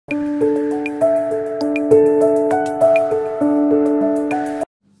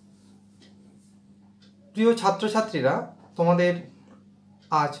ছাত্রছাত্রীরা, তোমাদের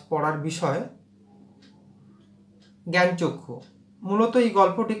আজ পড়ার বিষয় জ্ঞানচক্ষু। মূলত এই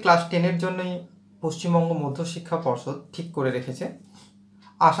গল্পটি ক্লাস 10-এর জন্যই পশ্চিমবঙ্গ মধ্যশিক্ষা পর্ষদ ঠিক করে রেখেছে।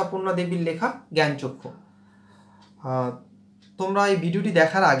 আশাপূর্ণা দেবীর লেখা জ্ঞানচক্ষু। তোমরা এই ভিডিওটি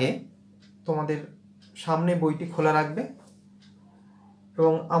দেখার আগে তোমাদের সামনে বইটি খোলা রাখবে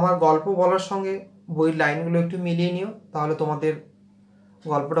এবং আমার গল্প বলার সঙ্গে বইয়ের লাইনগুলো একটু মিলিয়ে নিও, তাহলে তোমাদের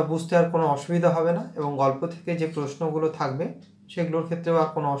গল্পটা বুঝতে আর কোনো অসুবিধা হবে না এবং গল্প থেকে যে প্রশ্নগুলো থাকবে সেগুলোর ক্ষেত্রেও আর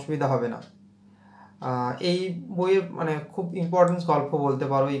কোনো অসুবিধা হবে না। এই বইয়ের খুব ইম্পর্টেন্স গল্প বলতে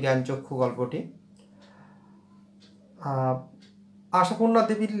পারো এই জ্ঞানচক্ষু গল্পটি। আশাপূর্ণা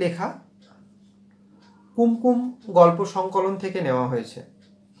দেবীর লেখা কুমকুম গল্প সংকলন থেকে নেওয়া হয়েছে।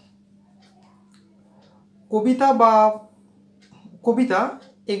 কবিতা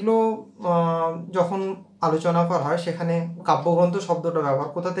এগুলো যখন আলোচনা করা হয় সেখানে কাব্যগ্রন্থ শব্দটা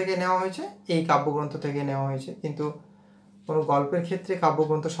ব্যবহার কোথা থেকে নেওয়া হয়েছে, এই কাব্যগ্রন্থ থেকে নেওয়া হয়েছে, কিন্তু কোনো গল্পের ক্ষেত্রে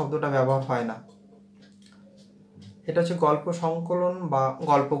কাব্যগ্রন্থ শব্দটা ব্যবহার হয় না। এটা হচ্ছে গল্প সংকলন বা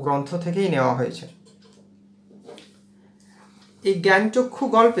গল্প গ্রন্থ থেকেই নেওয়া হয়েছে। এই জ্ঞানচক্ষু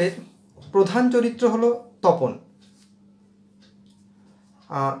গল্পের প্রধান চরিত্র হলো তপন।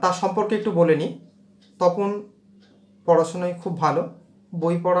 তার সম্পর্কে একটু বলে নিই। তপন পড়াশোনায় খুব ভালো,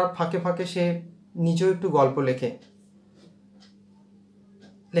 বই পড়ার ফাঁকে ফাঁকে সে নিজেও একটু গল্প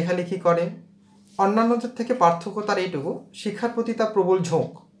লেখালেখি করে। অন্যান্যদের থেকে পার্থক্য তার এইটুকু, শিক্ষার প্রতি তার প্রবল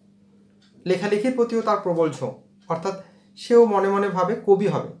ঝোঁক, লেখালেখির প্রতিও তার প্রবল ঝোঁক। অর্থাৎ সেও মনে মনে ভাবে কবি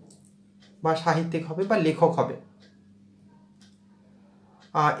হবে বা সাহিত্যিক হবে বা লেখক হবে।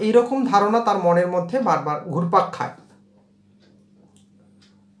 এইরকম ধারণা তার মনের মধ্যে বারবার ঘুরপাক খায়।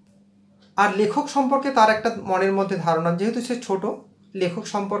 আর লেখক সম্পর্কে তার একটা মনের মধ্যে ধারণা, যেহেতু সে ছোট, লেখক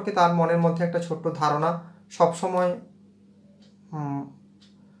সম্পর্কে তার মনের মধ্যে একটা ছোট্ট ধারণা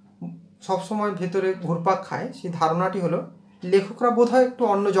সবসময় ভেতরে ঘুরপাক খায়। সেই ধারণাটি হলো লেখকরা বোধহয় একটু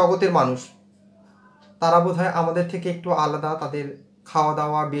অন্য জগতের মানুষ, তারা বোধহয় আমাদের থেকে একটু আলাদা, তাদের খাওয়া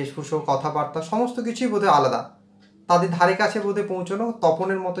দাওয়া, বেশভূষা, কথাবার্তা সমস্ত কিছুই বোধহয় আলাদা, তাদের ধারে কাছে বোধহয় পৌঁছানো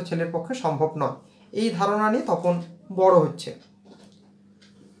তপনের মতো ছেলের পক্ষে সম্ভব নয়। এই ধারণা নিয়ে তপন বড় হচ্ছে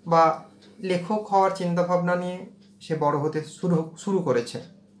বা লেখক হওয়ার চিন্তাভাবনা নিয়ে সে বড় হতে শুরু করেছে।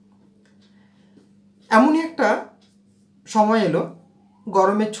 এমনই একটা সময় এলো,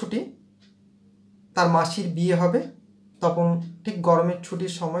 গরমের ছুটি, তার মাসির বিয়ে হবে। তখন ঠিক গরমের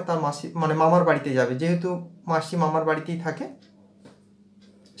ছুটির সময় তার মাসি মামার বাড়িতে যাবে, যেহেতু মাসি মামার বাড়িতেই থাকে,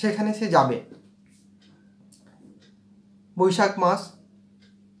 সেখানে সে যাবে। বৈশাখ মাস,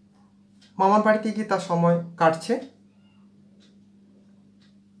 মামার বাড়িতে গিয়ে তার সময় কাটছে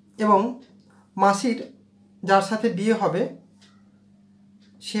এবং মাসির যার সাথে বিয়ে হবে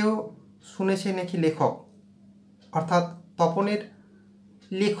সেও শুনেছে নাকি লেখক। অর্থাৎ তপনের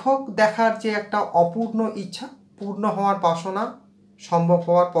লেখক দেখার যে একটা অপূর্ণ ইচ্ছা, পূর্ণ হওয়ার বাসনা সম্ভব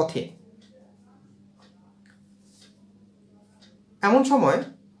হওয়ার পথে। এমন সময়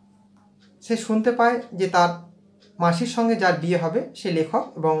সে শুনতে পায় যে তার মাসির সঙ্গে যার বিয়ে হবে সে লেখক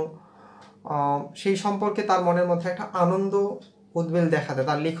এবং সেই সম্পর্কে তার মনের মধ্যে একটা আনন্দ উদ্বেল দেখা দেয়।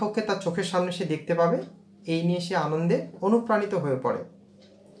 তার লেখককে তার চোখের সামনে সে দেখতে পাবে, এই নিয়ে সে আনন্দে অনুপ্রাণিত হয়ে পড়ে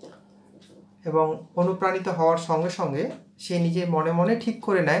এবং অনুপ্রাণিত হওয়ার সঙ্গে সঙ্গে সে নিজে মনে মনে ঠিক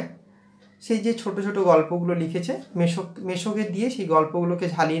করে নেয় সেই যে ছোট ছোট গল্পগুলো লিখেছে মেশোকে দিয়ে সেই গল্পগুলোকে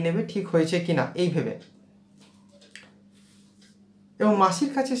ঝালিয়ে নেবে ঠিক হয়েছে কিনা এই ভেবে। এবং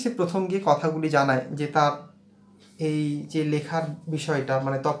মাসির কাছে সে প্রথম গিয়ে কথাগুলি জানায় যে তার এই যে লেখার বিষয়টা,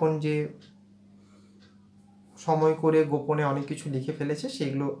 তখন যে সময় করে গোপনে অনেক কিছু লিখে ফেলেছে,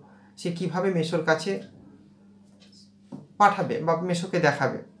 সেগুলো সে কিভাবে মেশোর কাছে পাঠাবে বা মেশোকে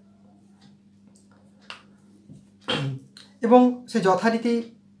দেখাবে। এবং সে যথারীতি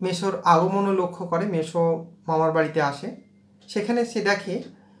মেশোর আগমনও লক্ষ্য করে। মেশো মামার বাড়িতে আসে, সেখানে সে দেখে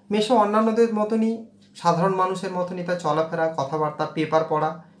মেশো অন্যান্যদের মতনই, সাধারণ মানুষের মতনই তার চলাফেরা, কথাবার্তা, পেপার পড়া,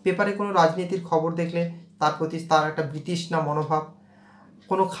 পেপারে কোনো রাজনীতির খবর দেখলে তার প্রতি তার একটা বিতৃষ্ণা মনোভাব,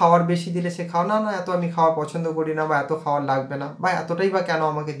 কোনো খাওয়ার বেশি দিলে সে না এত আমি খাওয়া পছন্দ করি না, বা এত খাওয়ার লাগবে না, বা এতটাই বা কেন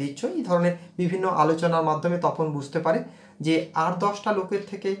আমাকে দিচ্ছ, এই ধরনের বিভিন্ন আলোচনার মাধ্যমে তখন বুঝতে পারে যে আর 10টা লোকের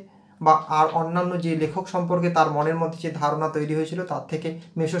থেকে বা আর অন্যান্য যে লেখক সম্পর্কে তার মনের মধ্যে যে ধারণা তৈরি হয়েছিল তার থেকে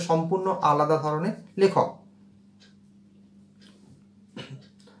মেশো সম্পূর্ণ আলাদা ধরনের লেখক।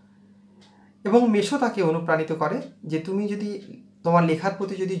 এবং মেশো তাকে অনুপ্রাণিত করে যে তুমি যদি তোমার লেখার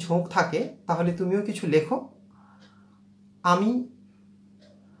প্রতি যদি ঝোঁক থাকে তাহলে তুমিও কিছু লেখো, আমি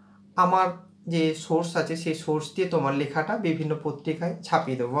আমার যে সোর্স আছে সেই সোর্স দিয়ে তোমার লেখাটা বিভিন্ন পত্রিকায়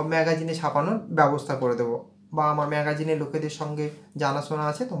ছাপিয়ে দেবো বা ম্যাগাজিনে ছাপানোর ব্যবস্থা করে দেবো, বা আমার ম্যাগাজিনের লোকেদের সঙ্গে জানাশোনা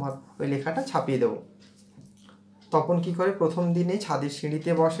আছে, তোমার ওই লেখাটা ছাপিয়ে দেবো। তপন কি করে, প্রথম দিনে ছাদের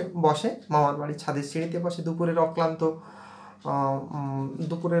সিঁড়িতে বসে মামার বাড়ির ছাদের সিঁড়িতে বসে,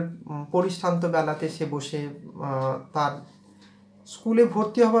 দুপুরের পরিশ্রান্ত বেলাতে সে বসে তার স্কুলে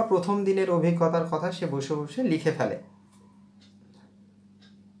ভর্তি হওয়ার প্রথম দিনের অভিজ্ঞতার কথা সে বসে বসে লিখে ফেলে,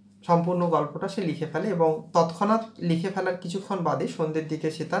 সম্পূর্ণ গল্পটা সে লিখে ফেলে। এবং তৎক্ষণাৎ লিখে ফেলার কিছুক্ষণ বাদে সন্ধ্যের দিকে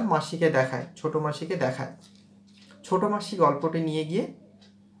সে তার মাসিকে দেখায়, ছোটো মাসিকে দেখায়। ছোটো মাসি গল্পটি নিয়ে গিয়ে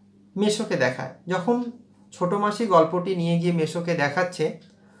মেসোকে দেখায়। যখন ছোটো মাসি গল্পটি নিয়ে গিয়ে মেসোকে দেখাচ্ছে,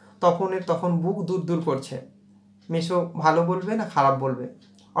 তখন বুক দূর দূর করছে, মেসো ভালো বলবে না খারাপ বলবে।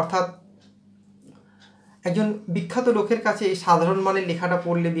 অর্থাৎ একজন বিখ্যাত লোকের কাছে এই সাধারণ মানের লেখাটা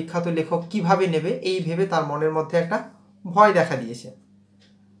পড়লে বিখ্যাত লেখক কিভাবে নেবে, এই ভেবে তার মনের মধ্যে একটা ভয় দেখা দিয়েছে।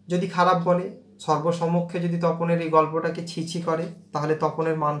 যদি খারাপ বলে, সর্বসমক্ষে যদি তপনের এই গল্পটাকে ছিছি করে, তাহলে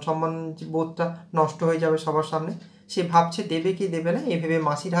তপনের মান সম্মান বোধটা নষ্ট হয়ে যাবে সবার সামনে। সে ভাবছে দেবে কি দেবে না, এই ভেবে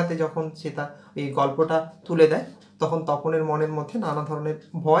মাসির হাতে যখন সে তার এই গল্পটা তুলে দেয়, তখন তপনের মনের মধ্যে নানা ধরনের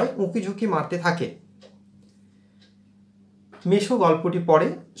ভয় উঁকি ঝুঁকি মারতে থাকে। মেসো গল্পটি পড়ে,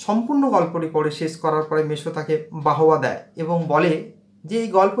 সম্পূর্ণ গল্পটি পড়ে শেষ করার পরে মেসো তাকে বাহবা দেয় এবং বলে যে এই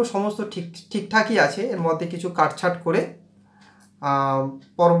গল্প সমস্ত ঠিকঠাকই আছে, এর মধ্যে কিছু কাটছাট করে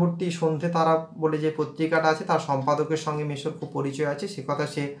পরবর্তী সন্ধে তারা বলে যে পত্রিকাটা আছে তার সম্পাদকের সঙ্গে মেসোর খুব পরিচয় আছে, সে কথা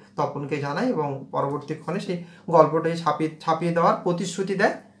সে তপনকে জানায় এবং পরবর্তীক্ষণে সেই গল্পটাই ছাপিয়ে দেওয়ার প্রতিশ্রুতি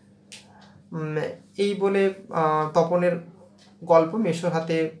দেয়। এই বলে তপনের গল্প মেসোর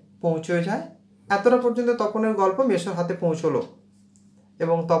হাতে পৌঁছে যায়। এতটা পর্যন্ত তপনের গল্প মেসোর হাতে পৌঁছলো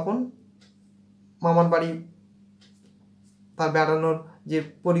এবং তপন মামার বাড়ি তার বেড়ানোর যে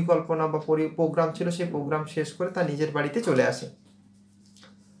পরিকল্পনা বা প্রোগ্রাম ছিল সেই প্রোগ্রাম শেষ করে তার নিজের বাড়িতে চলে আসে।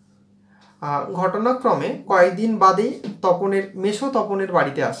 ঘটনাক্রমে কয়েকদিন বাদেই মেসো তপনের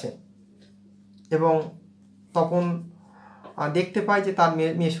বাড়িতে আসে এবং তপন দেখতে পায় যে তার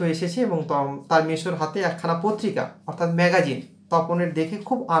মেসো এসেছে এবং তার মেসোর হাতে একখানা পত্রিকা অর্থাৎ ম্যাগাজিন। তপনের দেখে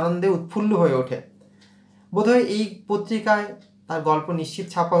খুব আনন্দে উৎফুল্ল হয়ে ওঠে, বোধহয় এই পত্রিকায় তার গল্প নিশ্চিত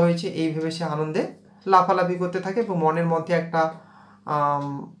ছাপা হয়েছে, এই ভেবে সে আনন্দে লাফালাফি করতে থাকে এবং মনের মধ্যে একটা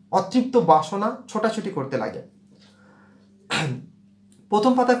অতৃপ্ত বাসনা ছোটাছুটি করতে লাগে।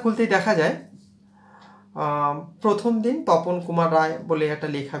 প্রথম পাতা খুলতেই দেখা যায় প্রথম দিন তপন কুমার রায় বলে একটা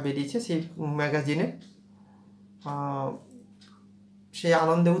লেখা বেরিয়েছে সেই ম্যাগাজিনে। সে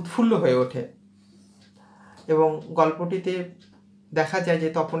আনন্দে উৎফুল্ল হয়ে ওঠে এবং গল্পটিতে দেখা যায় যে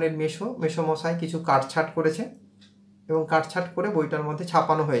তপনের মেসোমশাই কিছু কাটছাট করেছে এবং কাটছাট করে বইটার মধ্যে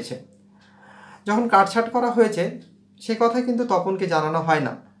ছাপানো হয়েছে। যখন কাটছাট করা হয়েছে সে কথা কিন্তু তপনকে জানানো হয়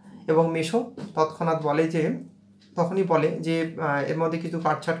না এবং মেসো তৎক্ষণাৎ তখনই বলে যে এর মধ্যে কিছু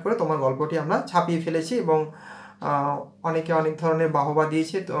কাটছাট করে তোমার গল্পটি আমরা ছাপিয়ে ফেলেছি এবং অনেকে অনেক ধরনের বাহবা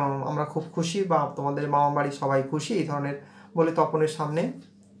দিয়েছে, আমরা খুব খুশি বা তোমাদের মামা বাড়ির সবাই খুশি, এই ধরনের বলে তপনের সামনে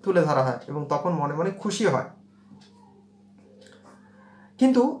তুলে ধরা হয় এবং তপন মনে মনে খুশি হয়।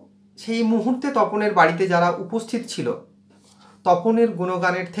 কিন্তু সেই মুহূর্তে তপনের বাড়িতে যারা উপস্থিত ছিল তপনের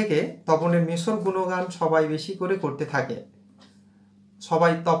গুণগানের থেকে তপনের মেসোর গুণগান সবাই বেশি করে করতে থাকে,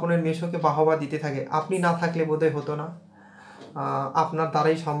 সবাই তপনের মেসোকে বাহবা দিতে থাকে। আপনি না থাকলে বোধহয় হতো না, আপনার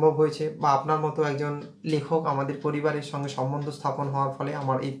দ্বারাই সম্ভব হয়েছে বা আপনার মতো একজন লেখক আমাদের পরিবারের সঙ্গে সম্বন্ধ স্থাপন হওয়ার ফলে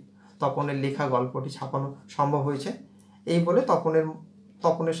আমার এই তপনের লেখা গল্পটি ছাপানো সম্ভব হয়েছে, এই বলে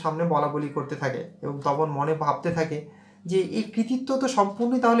তপনের সামনে বলা বলি করতে থাকে এবং তপন মনে ভাবতে থাকে যে এই কৃতিত্ব তো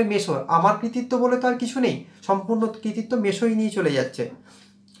সম্পূর্ণই তাহলে মেসোর, আমার কৃতিত্ব বলে তো আর কিছু নেই, সম্পূর্ণ কৃতিত্ব মেসোই নিয়ে চলে যাচ্ছে।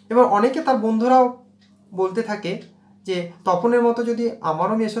 এবার অনেকে তার বন্ধুরাও বলতে থাকে যে তপনের মতো যদি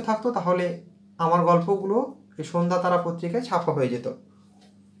আমারও মেসো থাকতো তাহলে আমার গল্পগুলো এই সন্ধ্যা তারা পত্রিকায় ছাপা হয়ে যেত।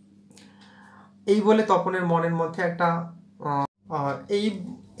 এই বলে তপনের মনের মধ্যে একটা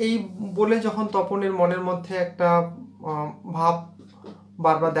এই বলে যখন তপনের মনের মধ্যে একটা ভাব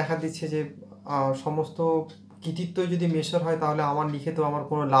বারবার দেখা দিচ্ছে যে সমস্ত কৃতিত্ব যদি মেসোর হয় তাহলে আমার লিখে তো আমার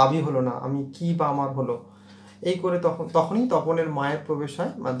কোনো লাভই হলো না, আমি কি বা আমার হলো, এই করে তখনই তপনের মায়ের প্রবেশ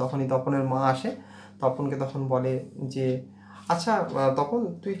হয়, তখনই তপনের মা আসে। তপনকে তখন বলে যে আচ্ছা তপন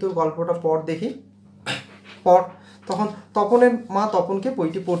তুই তোর গল্পটা পড় দেখি, পড়। তখন তপনের মা তপনকে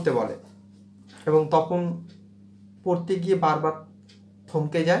বইটি পড়তে বলে এবং তপন পড়তে গিয়ে বারবার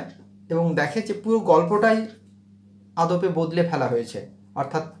থমকে যায় এবং দেখে যে পুরো গল্পটাই আদপে বদলে ফেলা হয়েছে,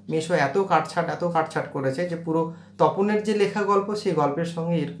 অর্থাৎ মেসো এত কাটছাট করেছে যে পুরো তপনের যে লেখা গল্প সেই গল্পের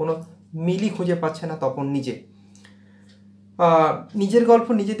সঙ্গে এর কোনো মিলই খুঁজে পাচ্ছে না। তপন নিজের গল্প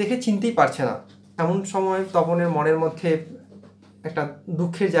নিজে দেখে চিনতেই পারছে না। এমন সময় তপনের মনের মধ্যে একটা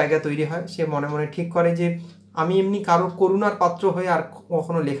দুঃখের জায়গা তৈরি হয়, সে মনে মনে ঠিক করে যে আমি এমনি কারো করুণার পাত্র হয়ে আর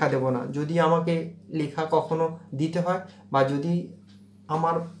কখনো লেখা দেব না, যদি আমাকে লেখা কখনো দিতে হয় বা যদি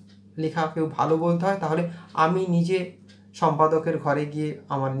আমার লেখা কেউ ভালো বলতে হয় তাহলে আমি নিজে সম্পাদকের ঘরে গিয়ে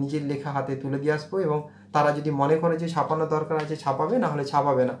আমার নিজের লেখা হাতে তুলে দিয়ে আসবো, এবং তারা যদি মনে করে যে ছাপানো দরকার আছে ছাপাবে, না হলে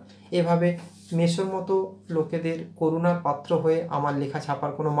ছাপাবে না। এভাবে মেসোর মতো লোকেদের করুণার পাত্র হয়ে আমার লেখা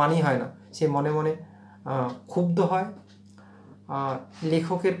ছাপার কোনো মানেই হয় না। সে মনে মনে ক্ষুব্ধ হয়।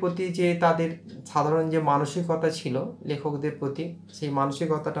 লেখকের প্রতি যে তাদের সাধারণ যে মানসিকতা ছিল লেখকদের প্রতি, সেই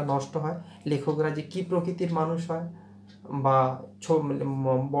মানসিকতাটা নষ্ট হয়। লেখকরা যে কী প্রকৃতির মানুষ হয়, বা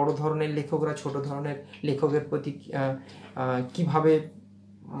বড় ধরনের লেখকরা ছোট ধরনের লেখকের প্রতি কীভাবে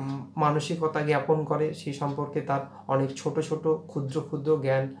মানসিকতা জ্ঞাপন করে, সেই সম্পর্কে তার অনেক ছোট ছোট ক্ষুদ্র ক্ষুদ্র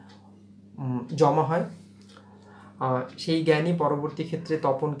জ্ঞান জমা হয়। সেই জ্ঞানই পরবর্তী ক্ষেত্রে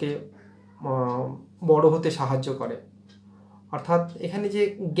তপনকে বড় হতে সাহায্য করে। অর্থাৎ এখানে যে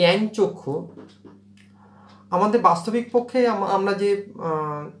জ্ঞানচক্ষু, আমাদের বাস্তবিক পক্ষে আমরা যে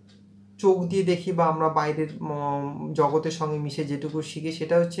চোখ দিয়ে দেখি বা আমরা বাইরের জগতের সঙ্গে মিশে যেটুকু শিখি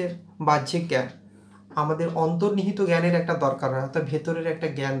সেটা হচ্ছে বাহ্যিক জ্ঞান। আমাদের অন্তর্নিহিত জ্ঞানের একটা দরকার হয়, অর্থাৎ ভেতরের একটা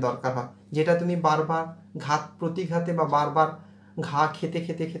জ্ঞান দরকার হয়, যেটা তুমি বারবার ঘাত প্রতিঘাতে বা বারবার ঘা খেতে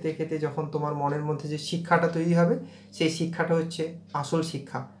খেতে খেতে খেতে যখন তোমার মনের মধ্যে যে শিক্ষাটা তৈরি হবে, সেই শিক্ষাটা হচ্ছে আসল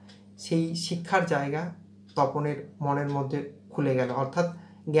শিক্ষা। সেই শিক্ষার জায়গা তপনের মনের মধ্যে খুলে গেল, অর্থাৎ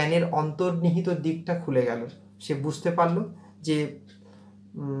জ্ঞানের অন্তর্নিহিত দিকটা খুলে গেল। সে বুঝতে পারল যে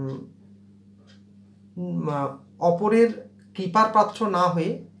অপরের কৃপার পাত্র না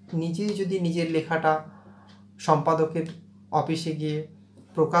হয়ে নিজেই যদি নিজের লেখাটা সম্পাদকের অফিসে গিয়ে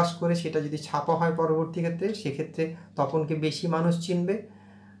প্রকাশ করে সেটা যদি ছাপা হয় পরবর্তী ক্ষেত্রে, সেক্ষেত্রে তপনকে বেশি মানুষ চিনবে।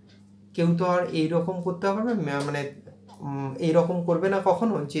 কেউ তো আর এইরকম করতে পারবে মানে এইরকম করবে না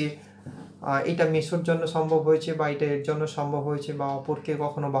কখনো যে এটা মেসোর জন্য সম্ভব হয়েছে বা এটা এর জন্য সম্ভব হয়েছে, বা অপরকে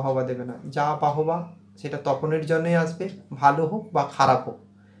কখনো বাহবা দেবে না। যা বাহবা সেটা তপনের জন্যই আসবে, ভালো হোক বা খারাপ হোক।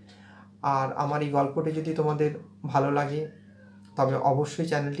 আর আমার এই গল্পটি যদি তোমাদের ভালো লাগে তবে অবশ্যই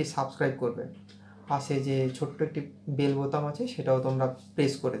চ্যানেলটি সাবস্ক্রাইব করবে। পাশে যে ছোট্ট একটি বেল বোতাম আছে সেটাও তোমরা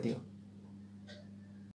প্রেস করে দিও।